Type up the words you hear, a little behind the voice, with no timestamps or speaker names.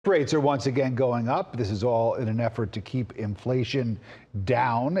Rates are once again going up. This is all in an effort to keep inflation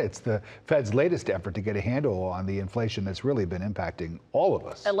down. It's the Fed's latest effort to get a handle on the inflation that's really been impacting all of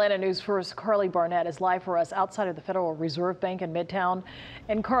us. Atlanta News First Carly Barnett is live for us outside of the Federal Reserve Bank in Midtown.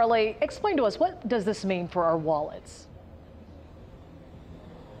 And Carly, explain to us, what does this mean for our wallets?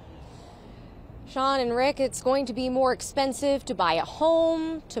 Sean and Rick, it's going to be more expensive to buy a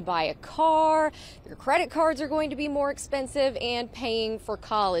home, to buy a car. Your credit cards are going to be more expensive, and paying for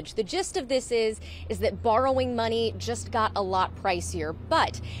college. The gist of this is that borrowing money just got a lot pricier.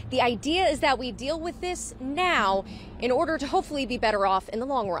 But the idea is that we deal with this now in order to hopefully be better off in the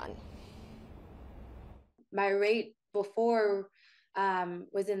long run. My rate before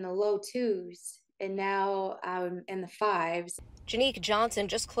was in the low 2s, and now I'm in the 5s. Janique Johnson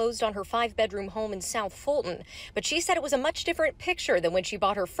just closed on her 5-bedroom home in South Fulton, but she said it was a much different picture than when she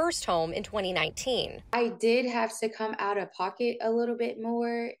bought her first home in 2019. I did have to come out of pocket a little bit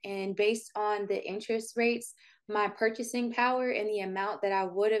more, and based on the interest rates, my purchasing power and the amount that I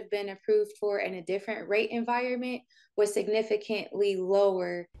would have been approved for in a different rate environment was significantly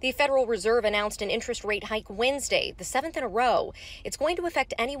lower. The Federal Reserve announced an interest rate hike Wednesday, the 7th in a row. It's going to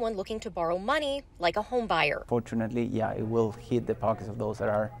affect anyone looking to borrow money, like a home buyer. Fortunately, yeah, it will hit the pockets of those that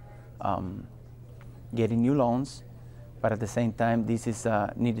are getting new loans. But at the same time, this is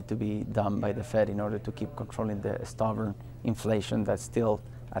needed to be done by the Fed in order to keep controlling the stubborn inflation that's still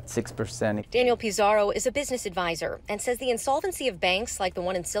at 6%. Daniel Pizarro is a business advisor and says the insolvency of banks like the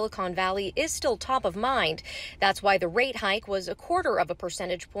one in Silicon Valley is still top of mind. That's why the rate hike was 1/4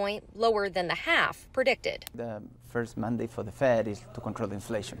 percentage point lower than the half predicted. The first mandate for the Fed is to control the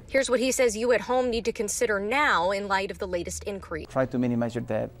inflation. Here's what he says you at home need to consider now in light of the latest increase. Try to minimize your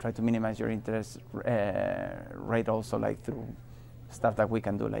debt, try to minimize your interest rate also, like through stuff that we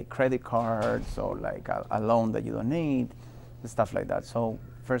can do, like credit cards or like a loan that you don't need, stuff like that. So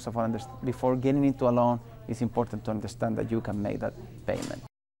first of all, before getting into a loan, it's important to understand that you can make that payment.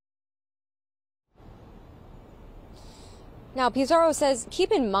 Now, Pizarro says,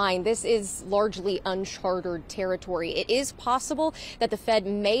 keep in mind, this is largely uncharted territory. It is possible that the Fed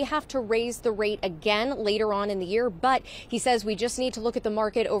may have to raise the rate again later on in the year, but he says we just need to look at the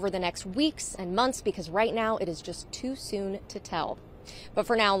market over the next weeks and months because right now it is just too soon to tell. But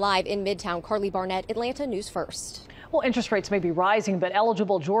for now, live in Midtown, Carly Barnett, Atlanta News First. Well, interest rates may be rising, but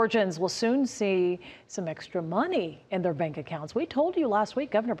eligible Georgians will soon see some extra money in their bank accounts. We told you last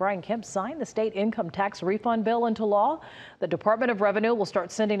week Governor Brian Kemp signed the state income tax refund bill into law. The Department of Revenue will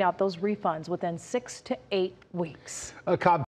start sending out those refunds within 6 to 8 weeks.